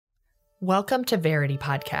Welcome to Verity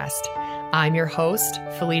Podcast. I'm your host,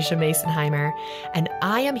 Felicia Masonheimer, and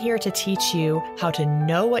I am here to teach you how to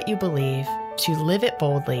know what you believe, to live it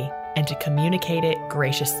boldly, and to communicate it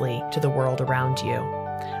graciously to the world around you.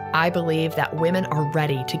 I believe that women are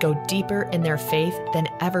ready to go deeper in their faith than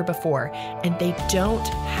ever before, and they don't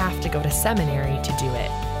have to go to seminary to do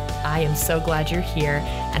it. I am so glad you're here,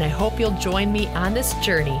 and I hope you'll join me on this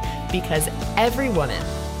journey because every woman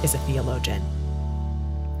is a theologian.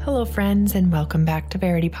 Hello, friends, and welcome back to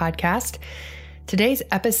Verity Podcast. Today's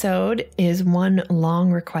episode is one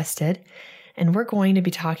long requested, and we're going to be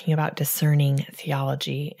talking about discerning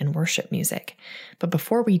theology and worship music. But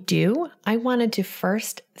before we do, I wanted to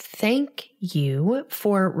first thank you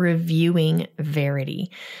for reviewing Verity,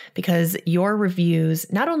 because your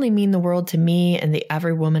reviews not only mean the world to me and the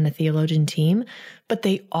Every Woman a Theologian team, but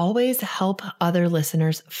they always help other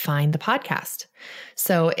listeners find the podcast.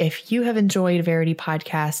 So if you have enjoyed Verity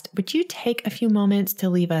Podcast, would you take a few moments to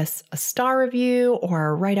leave us a star review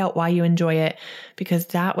or write out why you enjoy it? Because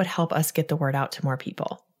that would help us get the word out to more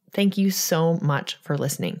people. Thank you so much for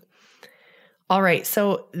listening. All right,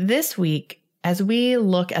 so this week, as we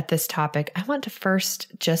look at this topic, I want to first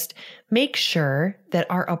just make sure that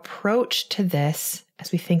our approach to this,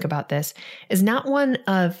 as we think about this, is not one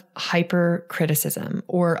of hyper-criticism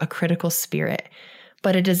or a critical spirit,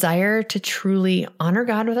 but a desire to truly honor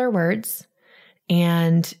God with our words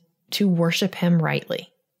and to worship Him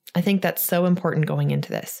rightly. I think that's so important going into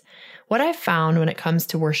this. What I've found when it comes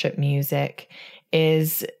to worship music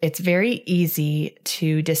is it's very easy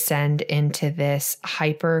to descend into this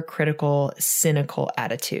hypercritical, cynical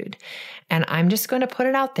attitude. And I'm just going to put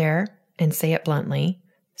it out there and say it bluntly.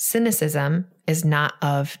 Cynicism is not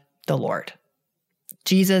of the Lord.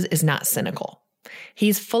 Jesus is not cynical.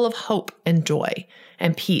 He's full of hope and joy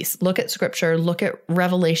and peace. Look at Scripture, look at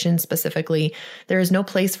Revelation specifically. There is no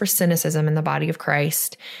place for cynicism in the body of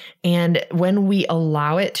Christ. And when we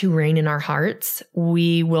allow it to reign in our hearts,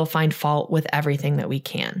 we will find fault with everything that we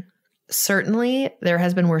can. Certainly, there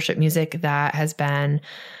has been worship music that has been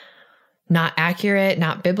not accurate,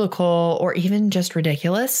 not biblical, or even just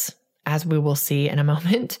ridiculous, as we will see in a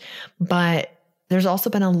moment. But there's also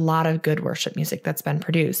been a lot of good worship music that's been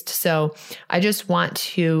produced. So I just want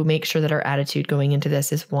to make sure that our attitude going into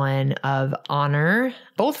this is one of honor,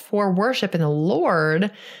 both for worship in the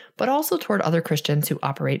Lord, but also toward other Christians who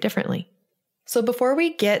operate differently. So before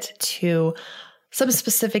we get to some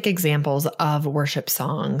specific examples of worship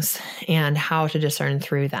songs and how to discern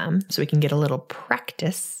through them so we can get a little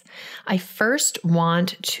practice, I first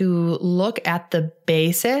want to look at the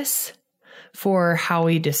basis for how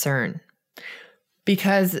we discern.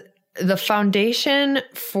 Because the foundation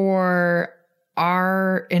for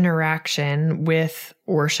our interaction with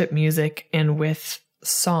worship music and with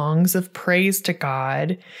songs of praise to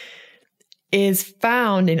God is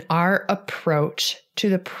found in our approach to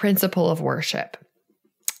the principle of worship.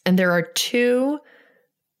 And there are two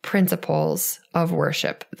principles of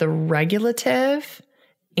worship, the regulative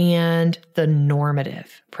and the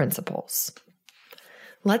normative principles.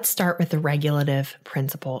 Let's start with the regulative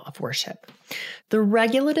principle of worship. The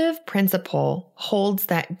regulative principle holds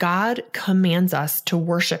that God commands us to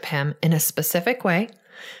worship Him in a specific way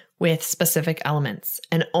with specific elements,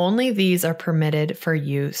 and only these are permitted for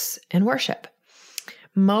use in worship.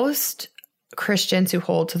 Most Christians who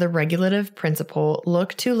hold to the regulative principle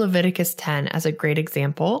look to Leviticus 10 as a great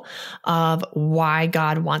example of why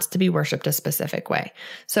God wants to be worshiped a specific way.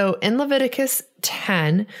 So in Leviticus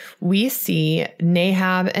 10, we see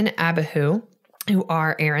Nadab and Abihu, who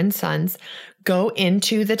are Aaron's sons, go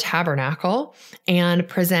into the tabernacle and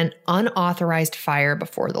present unauthorized fire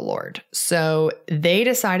before the Lord. So they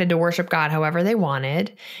decided to worship God however they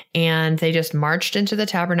wanted, and they just marched into the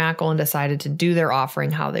tabernacle and decided to do their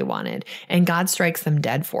offering how they wanted, and God strikes them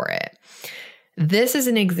dead for it. This is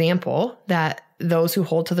an example that those who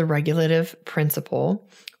hold to the regulative principle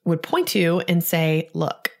would point to and say,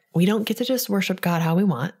 look, we don't get to just worship God how we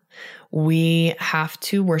want. We have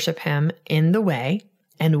to worship Him in the way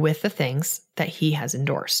and with the things that He has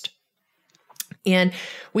endorsed. And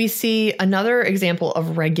we see another example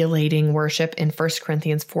of regulating worship in 1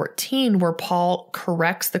 Corinthians 14, where Paul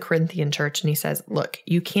corrects the Corinthian church and he says, look,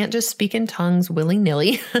 you can't just speak in tongues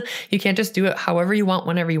willy-nilly. You can't just do it however you want,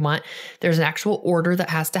 whenever you want. There's an actual order that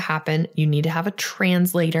has to happen. You need to have a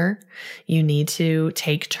translator. You need to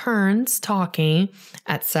take turns talking,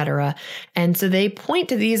 etc. And so they point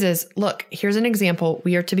to these as, look, here's an example.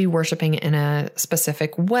 We are to be worshiping in a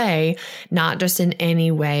specific way, not just in any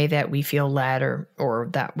way that we feel led or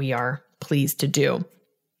that we are pleased to do.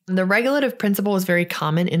 The regulative principle is very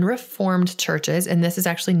common in Reformed churches, and this is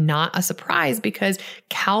actually not a surprise because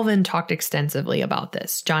Calvin talked extensively about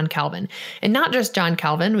this, John Calvin. And not just John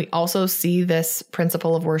Calvin, we also see this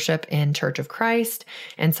principle of worship in Church of Christ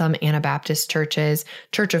and some Anabaptist churches.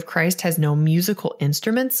 Church of Christ has no musical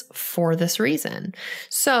instruments for this reason.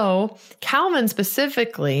 So Calvin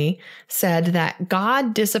specifically said that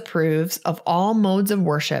God disapproves of all modes of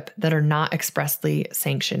worship that are not expressly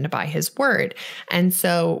sanctioned by his word. And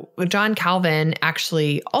so John Calvin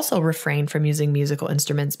actually also refrained from using musical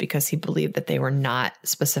instruments because he believed that they were not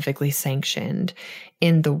specifically sanctioned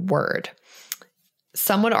in the word.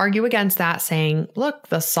 Some would argue against that, saying, look,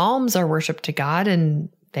 the Psalms are worship to God and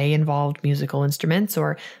they involved musical instruments,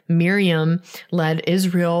 or Miriam led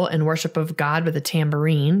Israel in worship of God with a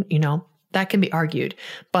tambourine. That can be argued.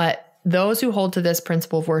 But those who hold to this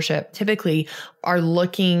principle of worship typically are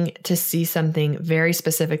looking to see something very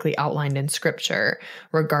specifically outlined in Scripture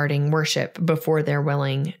regarding worship before they're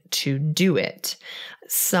willing to do it.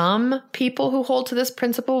 Some people who hold to this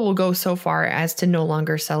principle will go so far as to no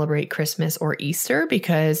longer celebrate Christmas or Easter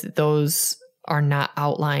because those are not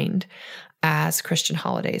outlined as Christian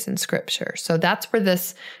holidays in Scripture. So that's where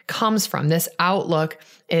this comes from. This outlook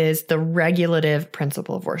is the regulative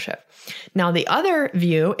principle of worship. Now, the other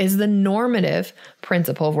view is the normative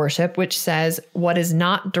principle of worship, which says what is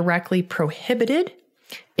not directly prohibited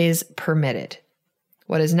is permitted.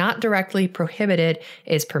 What is not directly prohibited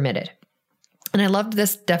is permitted. And I loved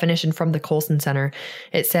this definition from the Colson Center.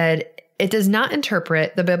 It said, it does not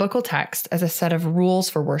interpret the biblical text as a set of rules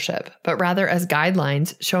for worship, but rather as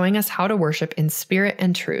guidelines showing us how to worship in spirit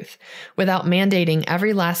and truth without mandating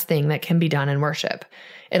every last thing that can be done in worship.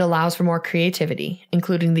 It allows for more creativity,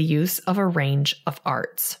 including the use of a range of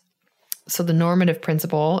arts. So the normative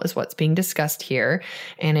principle is what's being discussed here,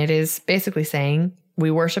 and it is basically saying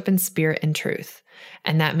we worship in spirit and truth.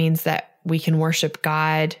 And that means that we can worship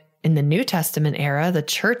God in the New Testament era, the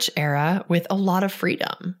church era, with a lot of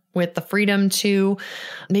freedom, with the freedom to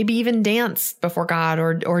maybe even dance before God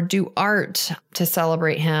or do art to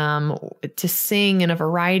celebrate him, to sing in a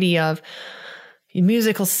variety of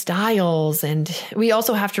musical styles. And we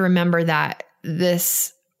also have to remember that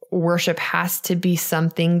this worship has to be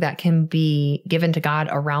something that can be given to God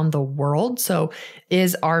around the world. So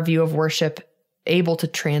is our view of worship able to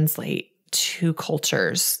translate to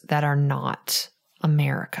cultures that are not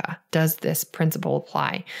America? Does this principle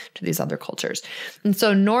apply to these other cultures? And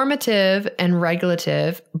so normative and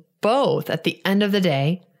regulative, both at the end of the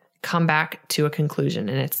day, come back to a conclusion.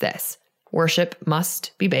 And it's this: worship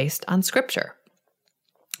must be based on Scripture.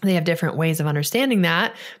 They have different ways of understanding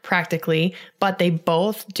that practically, but they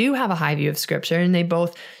both do have a high view of Scripture, and they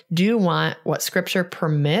both do want what Scripture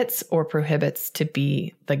permits or prohibits to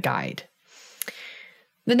be the guide.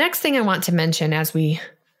 The next thing I want to mention as we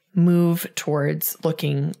move towards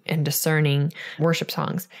looking and discerning worship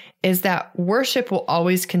songs is that worship will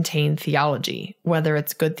always contain theology, whether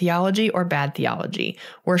it's good theology or bad theology.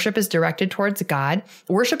 Worship is directed towards God.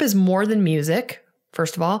 Worship is more than music.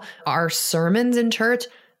 First of all, our sermons in church,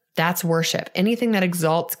 that's worship. Anything that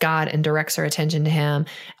exalts God and directs our attention to him,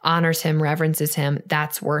 honors him, reverences him,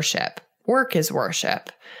 that's worship. Work is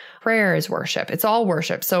worship. Prayer is worship. It's all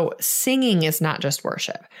worship. So singing is not just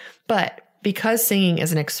worship. But because singing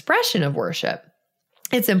is an expression of worship,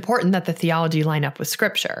 it's important that the theology line up with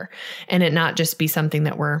Scripture and it not just be something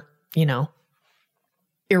that we're,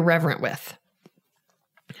 irreverent with.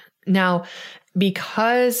 Now,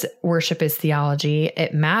 because worship is theology,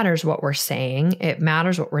 it matters what we're saying. It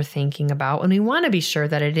matters what we're thinking about, and we want to be sure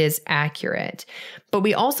that it is accurate. But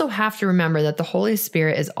we also have to remember that the Holy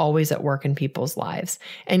Spirit is always at work in people's lives.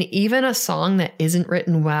 And even a song that isn't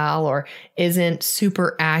written well or isn't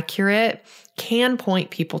super accurate can point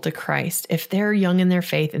people to Christ. If they're young in their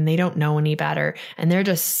faith and they don't know any better, and they're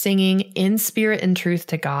just singing in spirit and truth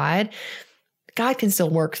to God, God can still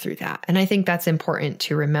work through that. And I think that's important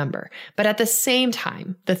to remember. But at the same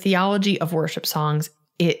time, the theology of worship songs,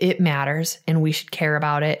 it matters, and we should care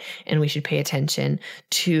about it, and we should pay attention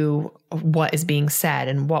to what is being said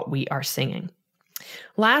and what we are singing.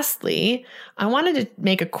 Lastly, I wanted to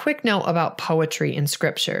make a quick note about poetry in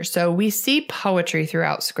Scripture. So we see poetry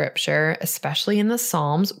throughout Scripture, especially in the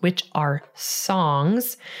Psalms, which are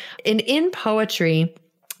songs. And in poetry,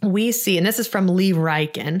 we see, and this is from Lee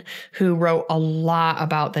Ryken, who wrote a lot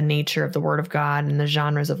about the nature of the Word of God and the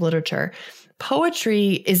genres of literature.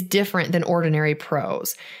 Poetry is different than ordinary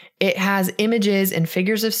prose. It has images and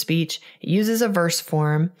figures of speech. It uses a verse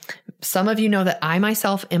form. Some of you know that I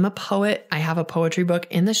myself am a poet. I have a poetry book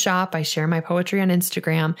in the shop. I share my poetry on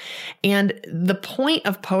Instagram. And the point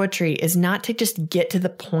of poetry is not to just get to the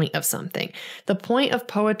point of something. The point of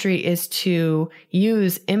poetry is to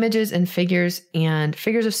use images and figures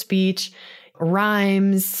of speech,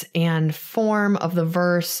 rhymes and form of the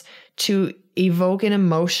verse to evoke an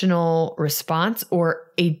emotional response or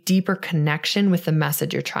a deeper connection with the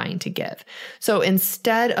message you're trying to give. So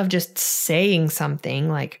instead of just saying something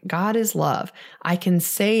like God is love, I can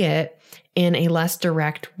say it in a less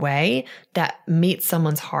direct way that meets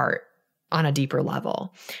someone's heart on a deeper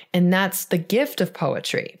level. And that's the gift of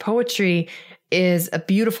poetry. Poetry is a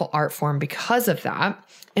beautiful art form because of that.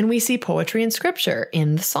 And we see poetry in scripture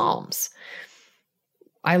in the Psalms.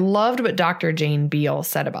 I loved what Dr. Jane Beal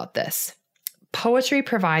said about this. Poetry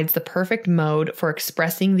provides the perfect mode for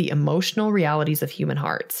expressing the emotional realities of human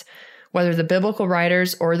hearts, whether the biblical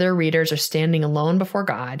writers or their readers are standing alone before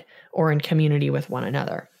God or in community with one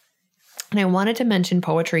another. And I wanted to mention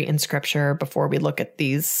poetry in scripture before we look at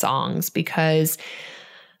these songs, because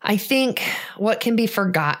I think what can be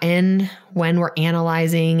forgotten when we're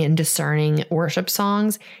analyzing and discerning worship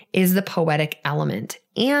songs is the poetic element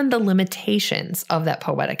and the limitations of that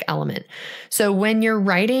poetic element. So when you're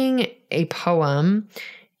writing a poem,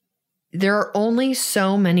 there are only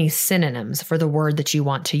so many synonyms for the word that you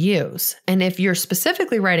want to use. And if you're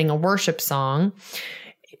specifically writing a worship song,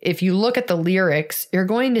 if you look at the lyrics, you're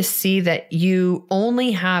going to see that you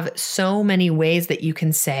only have so many ways that you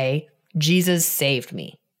can say, Jesus saved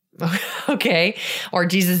me. Okay. Or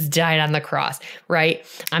Jesus died on the cross, right?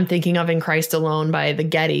 I'm thinking of In Christ Alone by the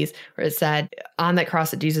Gettys, where it said, on that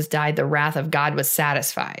cross that Jesus died, the wrath of God was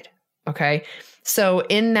satisfied. Okay. So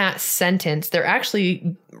in that sentence, they're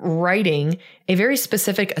actually writing a very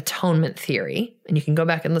specific atonement theory. And you can go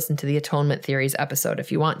back and listen to the atonement theories episode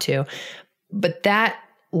if you want to. But that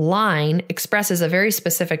line expresses a very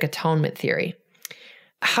specific atonement theory.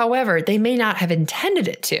 However, they may not have intended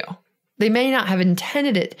it to. They may not have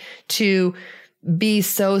intended it to be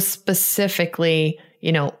so specifically,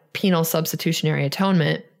 penal substitutionary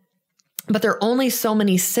atonement, but there are only so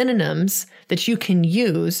many synonyms that you can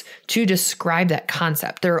use to describe that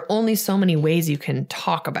concept. There are only so many ways you can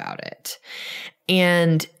talk about it.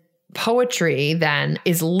 And poetry then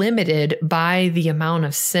is limited by the amount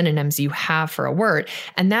of synonyms you have for a word.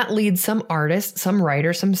 And that leads some artists, some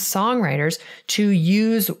writers, some songwriters to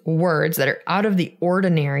use words that are out of the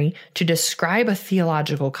ordinary to describe a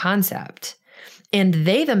theological concept. And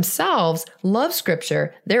they themselves love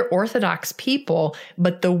scripture. They're Orthodox people,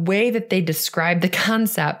 but the way that they describe the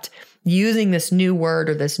concept using this new word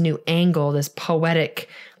or this new angle, this poetic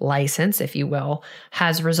license, if you will,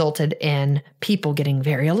 has resulted in people getting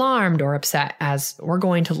very alarmed or upset, as we're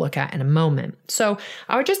going to look at in a moment. So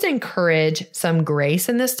I would just encourage some grace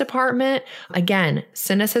in this department. Again,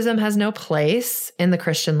 cynicism has no place in the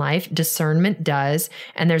Christian life. Discernment does.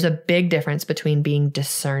 And there's a big difference between being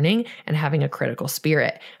discerning and having a critical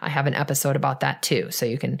spirit. I have an episode about that too. So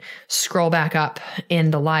you can scroll back up in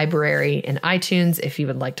the library in iTunes if you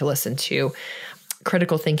would like to listen to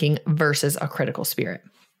critical thinking versus a critical spirit.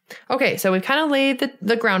 Okay, so we've kind of laid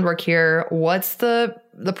the groundwork here. What's the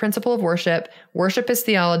principle of worship? Worship is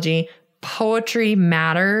theology. Poetry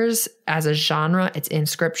matters as a genre. It's in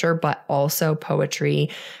scripture, but also poetry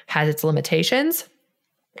has its limitations.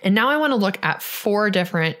 And now I want to look at 4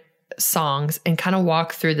 different songs and kind of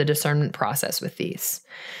walk through the discernment process with these.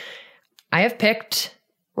 I have picked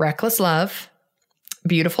Reckless Love,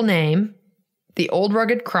 Beautiful Name, The Old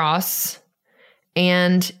Rugged Cross,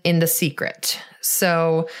 and In the Secret.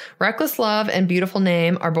 So Reckless Love and Beautiful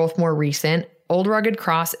Name are both more recent. Old Rugged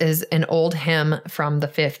Cross is an old hymn from the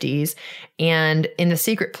 50s, and In the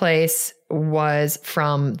Secret Place was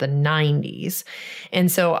from the 90s.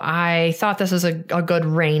 And so I thought this was a good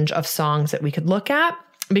range of songs that we could look at,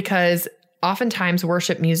 because oftentimes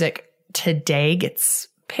worship music today gets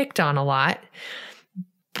picked on a lot.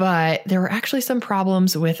 But there were actually some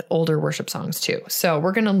problems with older worship songs too. So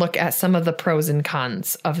we're going to look at some of the pros and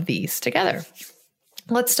cons of these together.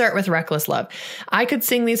 Let's start with Reckless Love. I could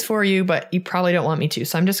sing these for you, but you probably don't want me to.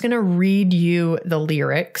 So I'm just going to read you the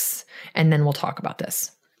lyrics and then we'll talk about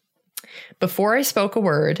this. Before I spoke a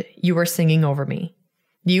word, you were singing over me.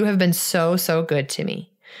 You have been so, so good to me.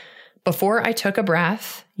 Before I took a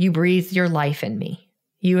breath, you breathed your life in me.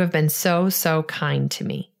 You have been so, so kind to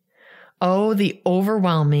me. Oh, the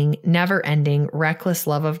overwhelming, never-ending, reckless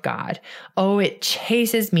love of God. Oh, it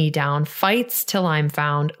chases me down, fights till I'm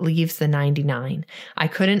found, leaves the 99. I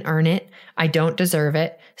couldn't earn it. I don't deserve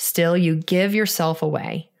it. Still, you give yourself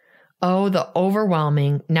away. Oh, the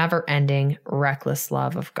overwhelming, never-ending, reckless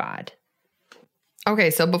love of God.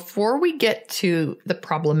 Okay, so before we get to the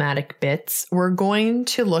problematic bits, we're going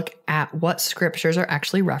to look at what scriptures are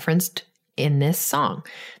actually referenced in this song.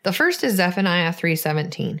 The first is Zephaniah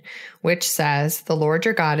 3:17, which says, "The Lord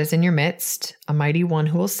your God is in your midst, a mighty one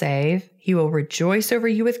who will save. He will rejoice over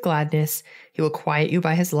you with gladness. He will quiet you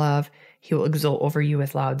by his love. He will exult over you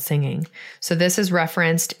with loud singing." So this is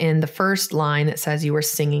referenced in the first line that says, "You are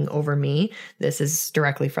singing over me." This is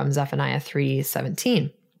directly from Zephaniah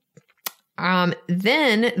 3:17.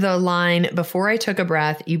 Then the line, "Before I took a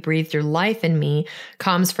breath, you breathed your life in me,"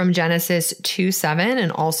 comes from Genesis 2:7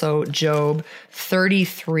 and also Job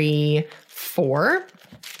 33:4.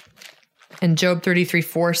 And Job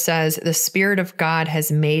 33:4 says, "The Spirit of God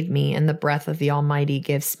has made me, and the breath of the Almighty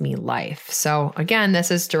gives me life." So again, this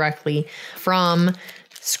is directly from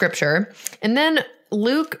Scripture. And then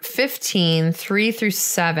Luke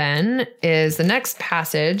 15:3-7 is the next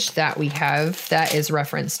passage that we have that is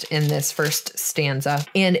referenced in this first stanza.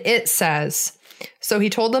 And it says, "So he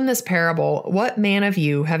told them this parable, what man of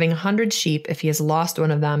you, having 100 sheep, if he has lost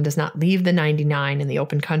one of them, does not leave the 99 in the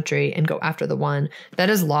open country and go after the one that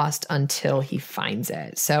is lost until he finds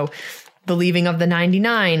it?" So the leaving of the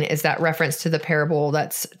 99 is that reference to the parable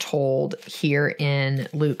that's told here in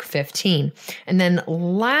Luke 15. And then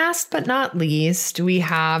last but not least, we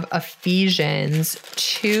have Ephesians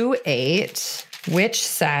 2:8, which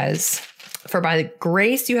says, "For by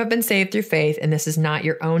grace you have been saved through faith, and this is not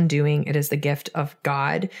your own doing. It is the gift of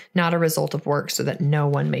God, not a result of works, so that no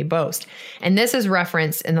one may boast." And this is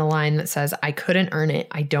referenced in the line that says, "I couldn't earn it.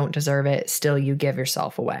 I don't deserve it. Still you give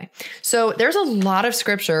yourself away." So there's a lot of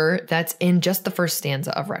scripture that's in just the first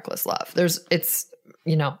stanza of reckless love. It's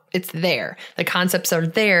there. The concepts are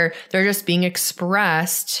there. They're just being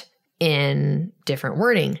expressed in different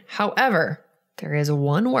wording. However, there is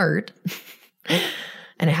one word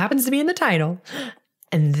and it happens to be in the title.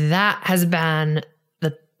 And that has been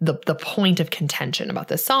the point of contention about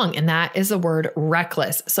this song. And that is the word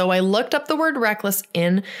reckless. So I looked up the word reckless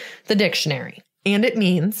in the dictionary, and it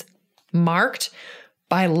means marked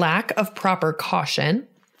by lack of proper caution,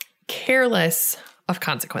 careless of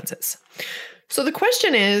consequences. So the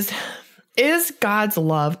question is God's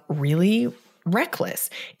love really reckless?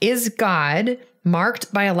 Is God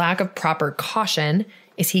marked by a lack of proper caution?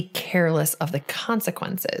 Is he careless of the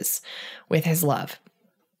consequences with his love?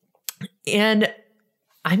 And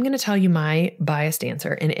I'm going to tell you my biased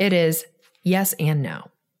answer, and it is yes and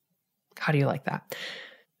no. How do you like that?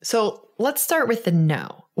 So let's start with the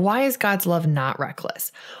no. Why is God's love not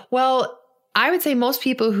reckless? Well, I would say most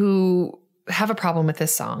people who have a problem with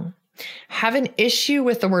this song have an issue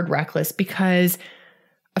with the word reckless because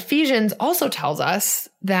Ephesians also tells us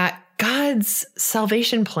that God's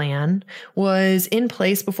salvation plan was in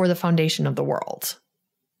place before the foundation of the world.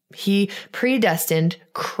 He predestined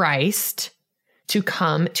Christ to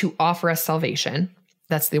come to offer us salvation.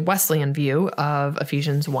 That's the Wesleyan view of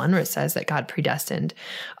Ephesians 1, where it says that God predestined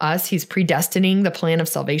us. He's predestining the plan of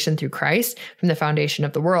salvation through Christ from the foundation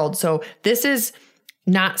of the world. So this is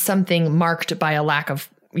not something marked by a lack of,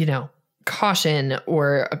 caution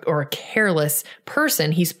or a careless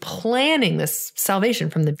person. He's planning this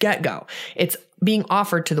salvation from the get-go. It's being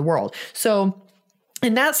offered to the world. So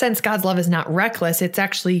in that sense, God's love is not reckless. It's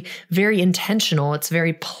actually very intentional. It's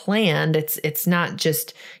very planned. It's not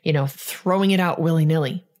just, throwing it out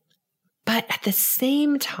willy-nilly. But at the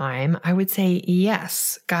same time, I would say,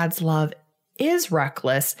 yes, God's love is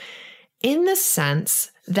reckless in the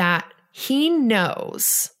sense that he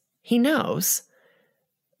knows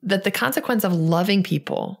that the consequence of loving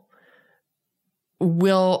people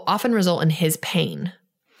will often result in his pain,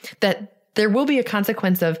 that there will be a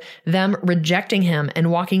consequence of them rejecting him and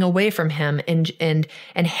walking away from him and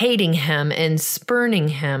hating him and spurning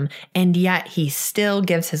him, and yet he still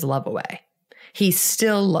gives his love away. He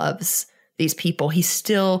still loves these people. He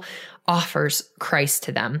still offers Christ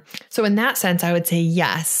to them. So in that sense, I would say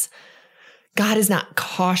yes, God is not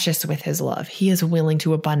cautious with his love. He is willing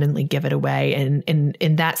to abundantly give it away. And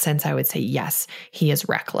in that sense, I would say, yes, he is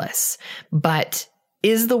reckless. But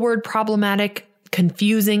is the word problematic,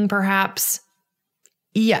 confusing perhaps?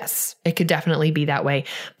 Yes, it could definitely be that way.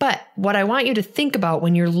 But what I want you to think about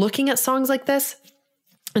when you're looking at songs like this,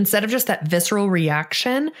 instead of just that visceral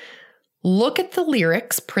reaction, look at the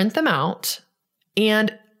lyrics, print them out,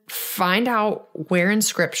 and find out where in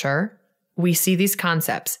Scripture we see these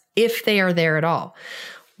concepts, if they are there at all.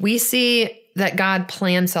 We see that God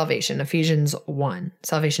planned salvation, Ephesians 1,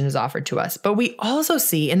 salvation is offered to us. But we also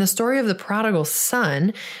see in the story of the prodigal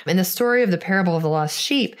son, in the story of the parable of the lost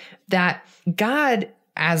sheep, that God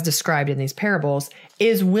as described in these parables,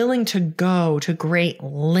 is willing to go to great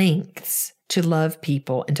lengths to love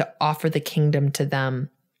people and to offer the kingdom to them,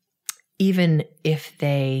 even if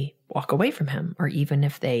they walk away from him or even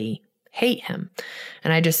if they hate him.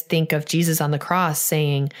 And I just think of Jesus on the cross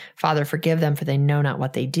saying, Father, forgive them for they know not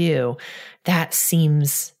what they do. That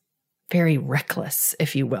seems very reckless,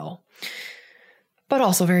 if you will, but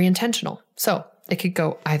also very intentional. So it could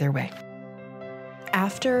go either way.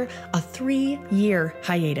 After a 3-year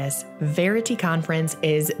hiatus, Verity Conference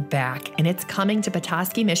is back, and it's coming to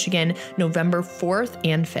Petoskey, Michigan, November 4th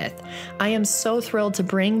and 5th. I am so thrilled to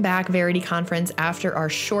bring back Verity Conference after our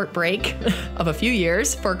short break of a few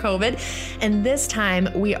years for COVID. And this time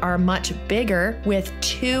we are much bigger with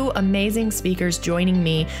 2 amazing speakers joining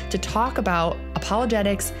me to talk about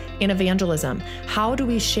apologetics and evangelism. How do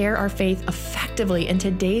we share our faith effectively in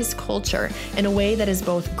today's culture in a way that is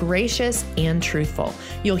both gracious and truthful?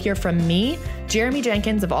 You'll hear from me, Jeremy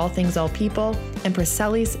Jenkins of All Things All People, and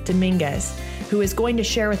Priscelis Dominguez, who is going to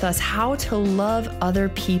share with us how to love other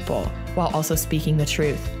people while also speaking the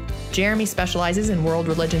truth. Jeremy specializes in world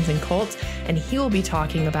religions and cults, and he will be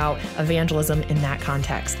talking about evangelism in that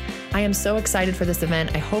context. I am so excited for this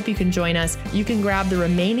event. I hope you can join us. You can grab the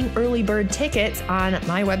remaining early bird tickets on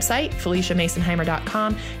my website,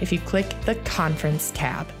 FeliciaMasonheimer.com, if you click the conference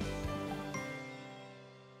tab.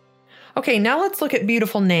 Okay, now let's look at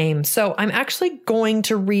Beautiful Name. So I'm actually going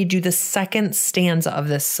to read you the second stanza of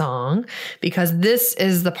this song because this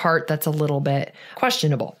is the part that's a little bit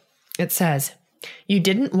questionable. It says, "You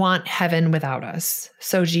didn't want heaven without us.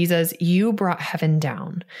 So Jesus, you brought heaven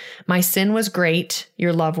down. My sin was great.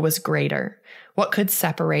 Your love was greater. What could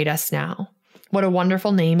separate us now? What a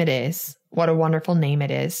wonderful name it is. What a wonderful name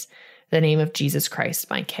it is. The name of Jesus Christ,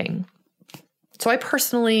 my King." So I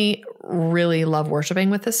personally really love worshiping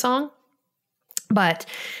with this song. But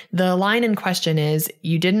the line in question is,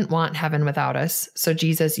 "You didn't want heaven without us. So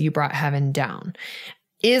Jesus, you brought heaven down."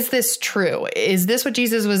 Is this true? Is this what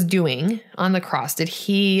Jesus was doing on the cross?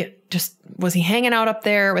 Was he hanging out up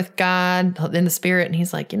there with God in the spirit? And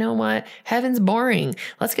he's like, you know what? Heaven's boring.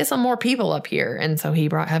 Let's get some more people up here. And so he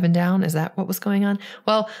brought heaven down. Is that what was going on?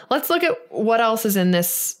 Well, let's look at what else is in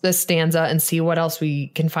this stanza and see what else we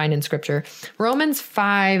can find in scripture. Romans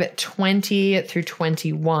 5:20 through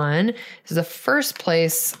 21 is the first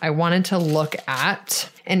place I wanted to look at.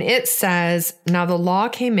 And it says, "Now the law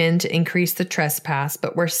came in to increase the trespass,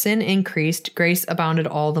 but where sin increased, grace abounded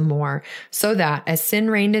all the more, so that as sin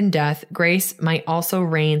reigned in death, grace might also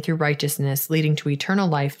reign through righteousness, leading to eternal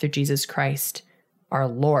life through Jesus Christ, our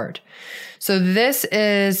Lord." So this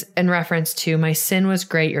is in reference to my sin was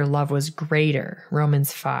great, your love was greater,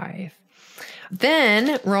 Romans 5.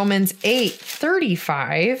 Then Romans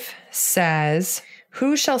 8:35 says,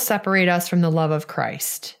 "Who shall separate us from the love of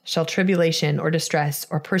Christ? Shall tribulation or distress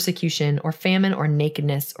or persecution or famine or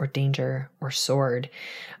nakedness or danger or sword?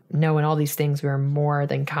 No, in all these things we are more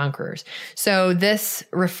than conquerors." So this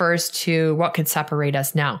refers to what could separate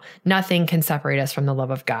us now. Nothing can separate us from the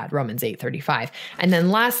love of God, Romans 8:35. And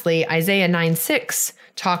then lastly, Isaiah 9:6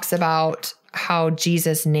 talks about how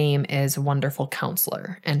Jesus' name is Wonderful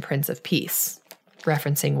Counselor and Prince of Peace,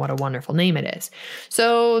 referencing what a wonderful name it is.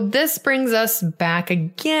 So this brings us back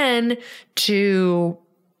again to,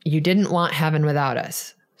 you didn't want heaven without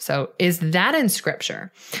us. So is that in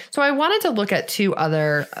scripture? So I wanted to look at 2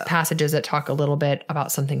 other passages that talk a little bit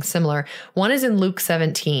about something similar. One is in Luke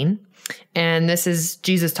 17, and this is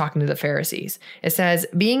Jesus talking to the Pharisees. It says,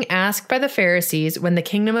 "Being asked by the Pharisees when the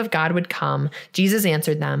kingdom of God would come, Jesus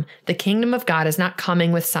answered them, 'The kingdom of God is not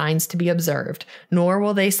coming with signs to be observed, nor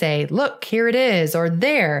will they say, look, here it is, or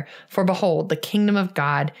there, for behold, the kingdom of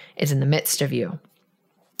God is in the midst of you.'"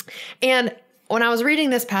 And when I was reading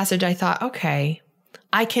this passage, I thought, okay,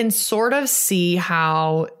 I can sort of see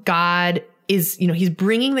how God is, he's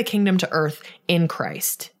bringing the kingdom to earth in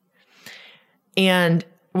Christ. And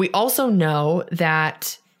we also know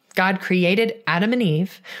that God created Adam and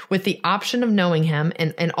Eve with the option of knowing him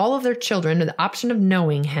and all of their children with the option of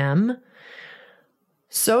knowing him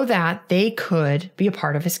so that they could be a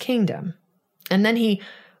part of his kingdom. And then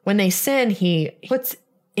when they sin, he puts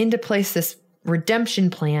into place this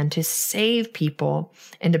redemption plan to save people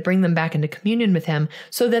and to bring them back into communion with him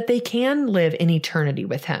so that they can live in eternity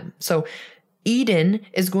with him. So Eden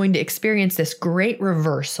is going to experience this great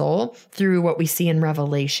reversal through what we see in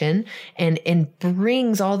Revelation and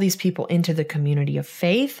brings all these people into the community of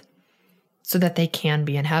faith so that they can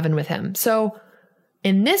be in heaven with him. So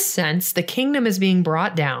in this sense, the kingdom is being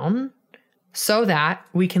brought down so that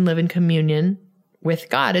we can live in communion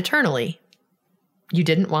with God eternally. You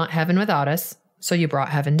didn't want heaven without us, so you brought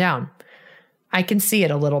heaven down. I can see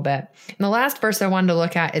it a little bit. And the last verse I wanted to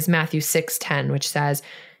look at is Matthew 6:10, which says,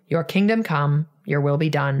 your kingdom come, your will be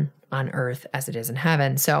done on earth as it is in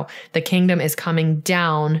heaven. So the kingdom is coming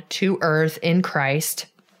down to earth in Christ,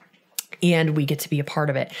 and we get to be a part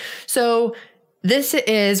of it. So this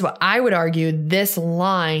is what I would argue, this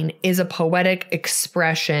line is a poetic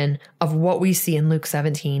expression of what we see in Luke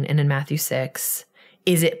 17 and in Matthew 6.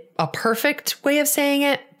 Is it a perfect way of saying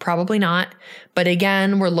it? Probably not. But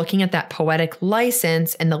again, we're looking at that poetic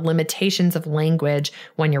license and the limitations of language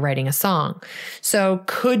when you're writing a song. So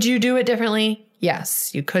could you do it differently?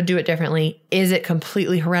 Yes, you could do it differently. Is it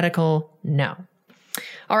completely heretical? No.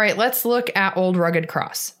 All right, let's look at Old Rugged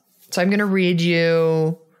Cross. So I'm going to read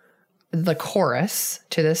you the chorus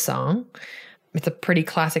to this song. It's a pretty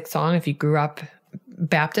classic song. If you grew up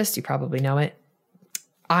Baptist, you probably know it.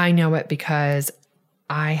 I know it because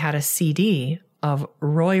I had a CD of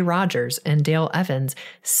Roy Rogers and Dale Evans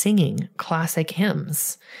singing classic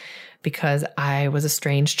hymns because I was a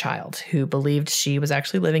strange child who believed she was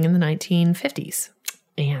actually living in the 1950s.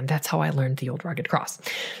 And that's how I learned the Old Rugged Cross.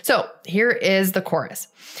 So here is the chorus.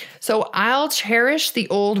 So I'll cherish the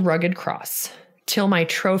old rugged cross till my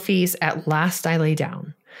trophies at last I lay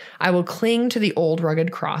down. I will cling to the old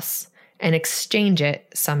rugged cross and exchange it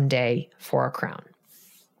someday for a crown.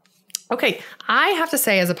 Okay, I have to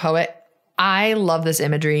say as a poet, I love this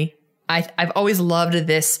imagery. I've always loved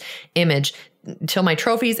this image. Till my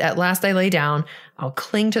trophies at last I lay down, I'll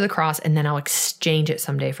cling to the cross and then I'll exchange it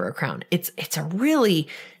someday for a crown. It's a really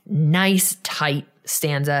nice, tight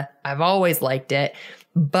stanza. I've always liked it.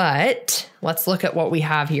 But let's look at what we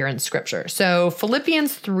have here in scripture. So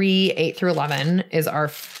Philippians 3:8-11 is our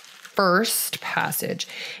first passage.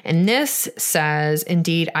 And this says,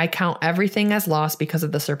 indeed, I count everything as loss because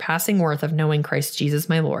of the surpassing worth of knowing Christ Jesus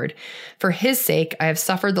my Lord. For his sake, I have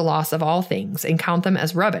suffered the loss of all things and count them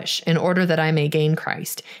as rubbish in order that I may gain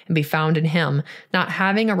Christ and be found in him, not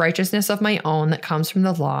having a righteousness of my own that comes from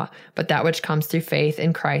the law, but that which comes through faith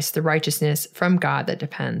in Christ, the righteousness from God that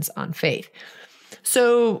depends on faith.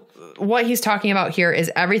 So what he's talking about here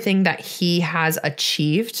is everything that he has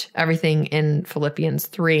achieved, everything in Philippians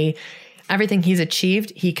 3, everything he's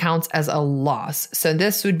achieved, he counts as a loss. So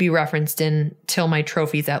this would be referenced in till my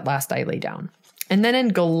trophies at last I lay down. And then in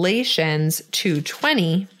Galatians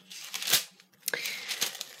 2:20,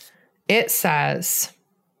 it says,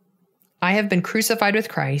 I have been crucified with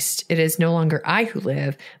Christ. It is no longer I who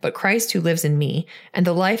live, but Christ who lives in me. And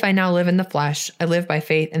the life I now live in the flesh, I live by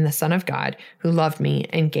faith in the Son of God who loved me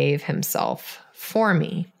and gave himself for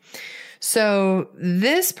me. So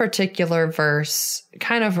this particular verse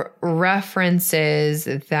kind of references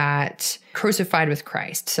that crucified with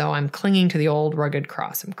Christ. So I'm clinging to the old rugged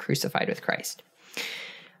cross. I'm crucified with Christ.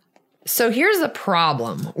 So here's the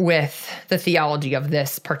problem with the theology of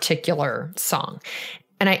this particular song.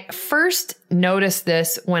 And I first noticed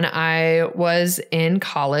this when I was in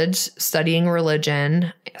college studying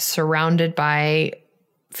religion, surrounded by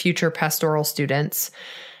future pastoral students.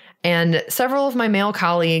 And several of my male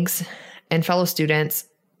colleagues and fellow students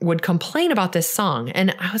would complain about this song.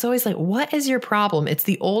 And I was always like, what is your problem? It's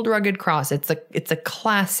the old rugged cross. It's a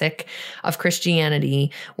classic of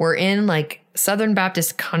Christianity. We're in like Southern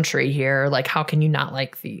Baptist country here. Like, how can you not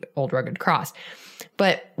like the old rugged cross?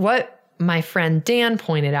 But what my friend Dan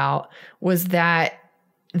pointed out was that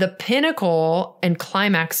the pinnacle and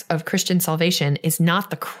climax of Christian salvation is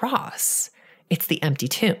not the cross. It's the empty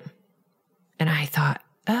tomb. And I thought,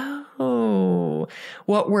 oh,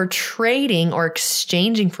 what we're trading or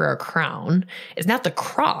exchanging for a crown is not the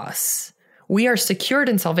cross. We are secured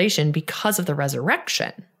in salvation because of the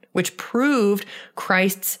resurrection, which proved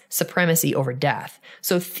Christ's supremacy over death.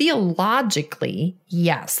 So theologically,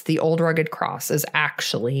 yes, the old rugged cross is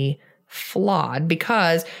actually flawed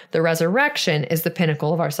because the resurrection is the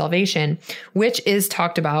pinnacle of our salvation, which is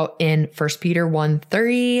talked about in 1 Peter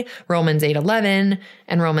 1:3, Romans 8:11,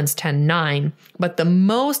 and Romans 10:9. But the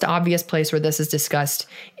most obvious place where this is discussed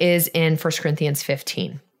is in 1 Corinthians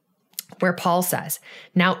 15, where Paul says,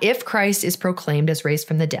 now if Christ is proclaimed as raised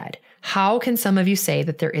from the dead, how can some of you say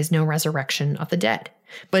that there is no resurrection of the dead?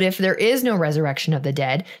 But if there is no resurrection of the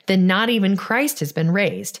dead, then not even Christ has been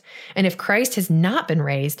raised. And if Christ has not been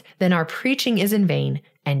raised, then our preaching is in vain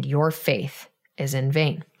and your faith is in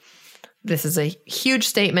vain. This is a huge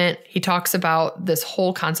statement. He talks about this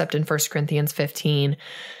whole concept in 1 Corinthians 15,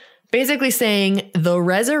 basically saying the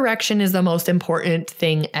resurrection is the most important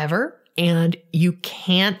thing ever, and you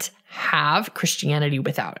can't have Christianity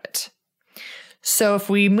without it. So if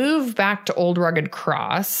we move back to Old Rugged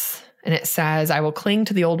Cross, and it says, I will cling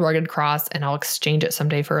to the old rugged cross and I'll exchange it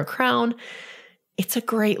someday for a crown. It's a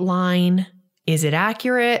great line. Is it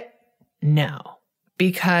accurate? No,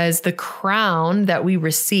 because the crown that we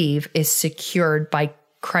receive is secured by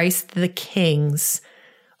Christ the King's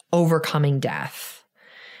overcoming death.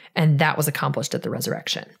 And that was accomplished at the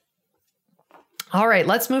resurrection. All right,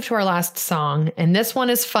 let's move to our last song. And this one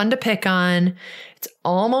is fun to pick on. It's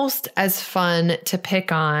almost as fun to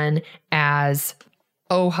pick on as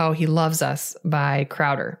Oh, How He Loves Us by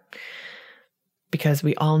Crowder. Because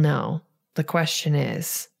we all know the question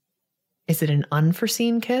is it an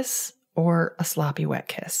unforeseen kiss or a sloppy wet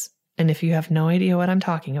kiss? And if you have no idea what I'm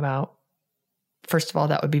talking about, first of all,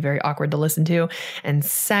 that would be very awkward to listen to. And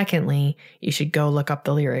secondly, you should go look up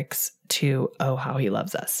the lyrics to Oh, How He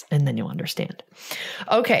Loves Us, and then you'll understand.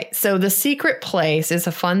 Okay, so The Secret Place is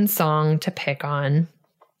a fun song to pick on.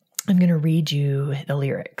 I'm going to read you the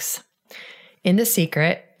lyrics. In the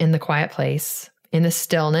secret, in the quiet place, in the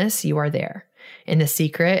stillness, you are there. In the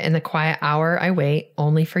secret, in the quiet hour, I wait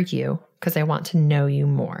only for you because I want to know you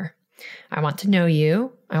more. I want to know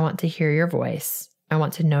you. I want to hear your voice. I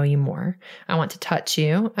want to know you more. I want to touch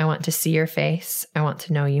you. I want to see your face. I want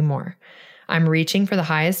to know you more. I'm reaching for the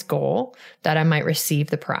highest goal that I might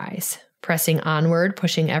receive the prize. Pressing onward,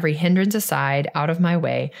 pushing every hindrance aside out of my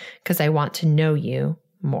way because I want to know you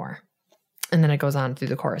more. And then it goes on through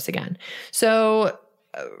the chorus again. So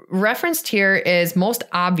referenced here is most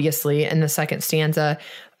obviously in the second stanza,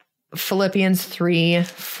 Philippians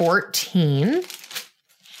 3:14,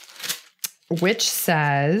 which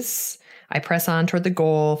says, I press on toward the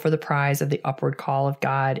goal for the prize of the upward call of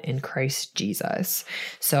God in Christ Jesus.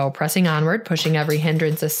 So pressing onward, pushing every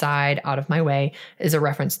hindrance aside out of my way is a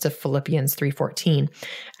reference to Philippians 3:14.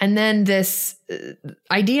 And then this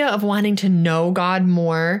idea of wanting to know God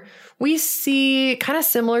more, we see kind of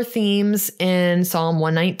similar themes in Psalm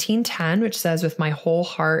 119:10, which says, with my whole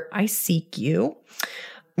heart, I seek you.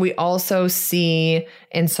 We also see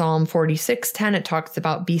in Psalm 46:10, it talks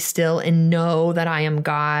about be still and know that I am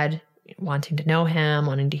God, wanting to know him,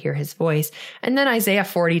 wanting to hear his voice. And then Isaiah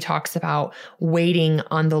 40 talks about waiting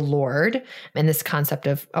on the Lord. And this concept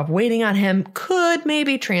of waiting on him could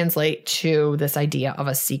maybe translate to this idea of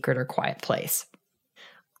a secret or quiet place.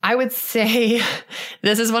 I would say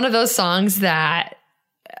this is one of those songs that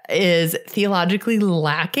is theologically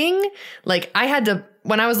lacking. Like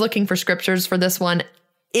when I was looking for scriptures for this one,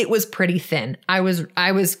 it was pretty thin. I was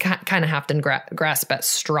kind of have to grasp at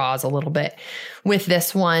straws a little bit with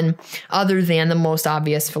this one, other than the most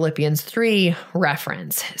obvious Philippians 3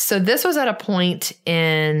 reference. So this was at a point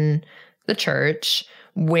in the church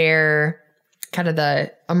where kind of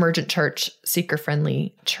the emergent church,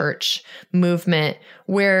 seeker-friendly church movement,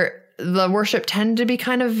 where the worship tended to be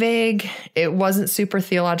kind of vague. It wasn't super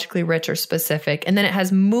theologically rich or specific. And then it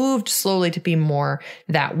has moved slowly to be more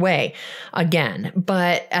that way again.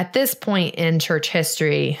 But at this point in church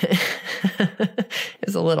history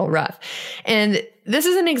is a little rough. And this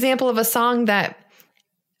is an example of a song that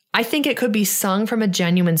I think it could be sung from a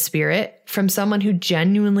genuine spirit, from someone who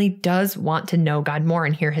genuinely does want to know God more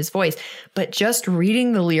and hear his voice. But just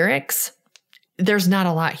reading the lyrics, there's not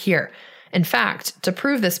a lot here. In fact, to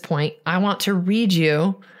prove this point, I want to read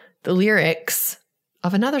you the lyrics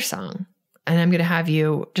of another song. And I'm going to have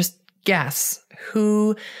you just guess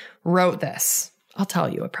who wrote this. I'll tell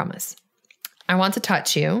you, I promise. I want to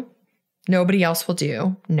touch you. Nobody else will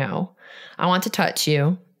do. No. I want to touch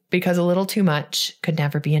you because a little too much could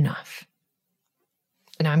never be enough.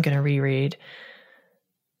 And I'm going to reread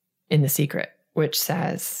In the Secret, which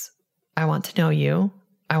says, I want to know you.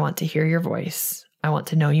 I want to hear your voice. I want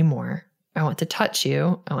to know you more. I want to touch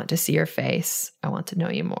you. I want to see your face. I want to know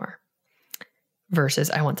you more. Versus,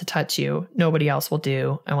 I want to touch you. Nobody else will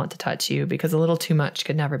do. I want to touch you because a little too much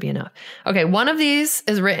could never be enough. Okay, one of these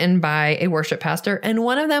is written by a worship pastor, and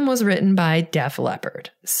one of them was written by Def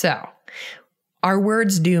Leppard. So, our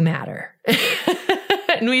words do matter.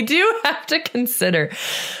 And we do have to consider,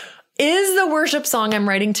 is the worship song I'm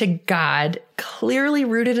writing to God clearly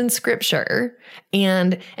rooted in Scripture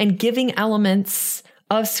and giving elements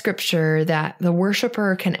of Scripture that the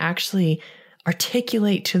worshiper can actually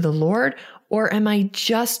articulate to the Lord? Or am I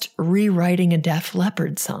just rewriting a Def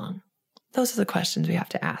Leppard song? Those are the questions we have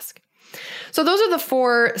to ask. So those are the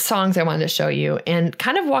 4 songs I wanted to show you and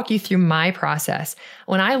kind of walk you through my process.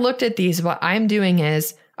 When I looked at these, what I'm doing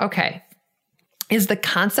is, okay, is the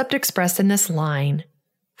concept expressed in this line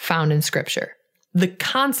found in Scripture? The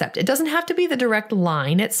concept, it doesn't have to be the direct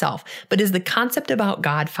line itself, but is the concept about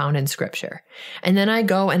God found in Scripture? And then I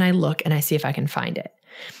go and I look and I see if I can find it.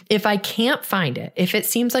 If I can't find it, if it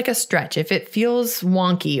seems like a stretch, if it feels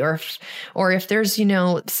wonky, or if there's,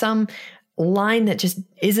 some line that just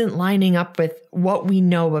isn't lining up with what we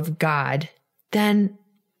know of God, then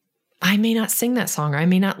I may not sing that song, or I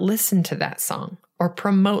may not listen to that song or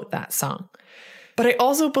promote that song. But I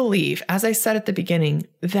also believe, as I said at the beginning,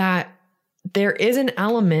 that there is an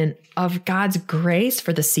element of God's grace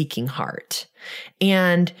for the seeking heart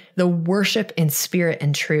and the worship in spirit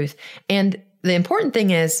and truth. And the important thing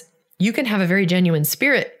is you can have a very genuine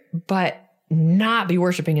spirit, but not be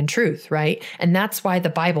worshiping in truth, right? And that's why the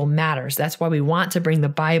Bible matters. That's why we want to bring the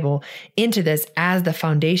Bible into this as the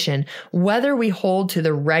foundation. Whether we hold to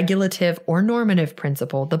the regulative or normative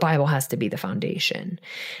principle, the Bible has to be the foundation.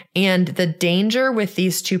 And the danger with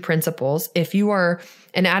these two principles, if you are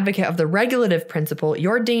an advocate of the regulative principle,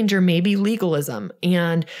 your danger may be legalism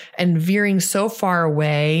and veering so far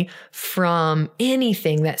away from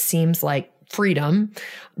anything that seems like freedom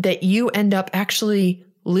that you end up actually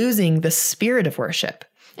losing the spirit of worship.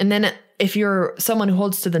 And then if you're someone who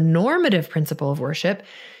holds to the normative principle of worship,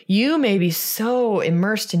 you may be so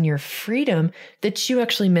immersed in your freedom that you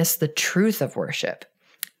actually miss the truth of worship.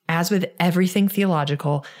 As with everything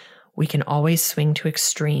theological, we can always swing to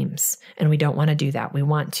extremes, and we don't want to do that. We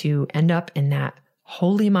want to end up in that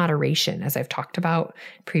holy moderation, as I've talked about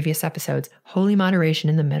in previous episodes, holy moderation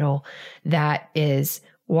in the middle that is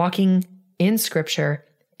walking in Scripture,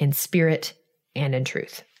 in spirit, and in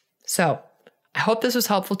truth. So I hope this was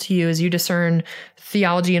helpful to you as you discern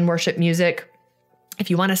theology and worship music. If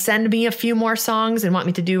you want to send me a few more songs and want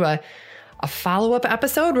me to do a follow-up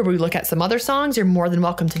episode where we look at some other songs, you're more than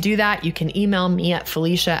welcome to do that. You can email me at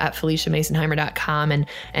felicia@feliciamasonheimer.com,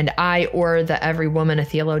 and I or the Every Woman a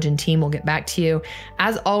Theologian team will get back to you.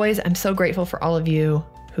 As always, I'm so grateful for all of you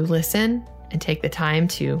who listen and take the time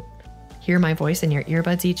to hear my voice in your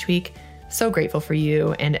earbuds each week. So grateful for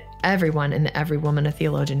you and everyone in the Every Woman a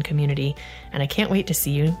Theologian community, and I can't wait to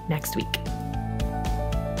see you next week.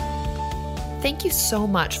 Thank you so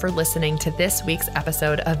much for listening to this week's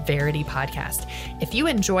episode of Verity Podcast. If you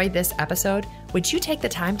enjoyed this episode, would you take the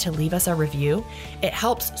time to leave us a review? It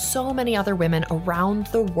helps so many other women around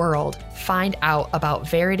the world find out about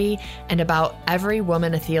Verity and about Every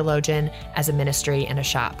Woman a Theologian as a ministry and a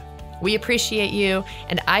shop. We appreciate you,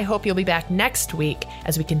 and I hope you'll be back next week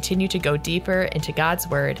as we continue to go deeper into God's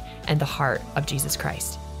Word and the heart of Jesus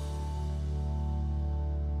Christ.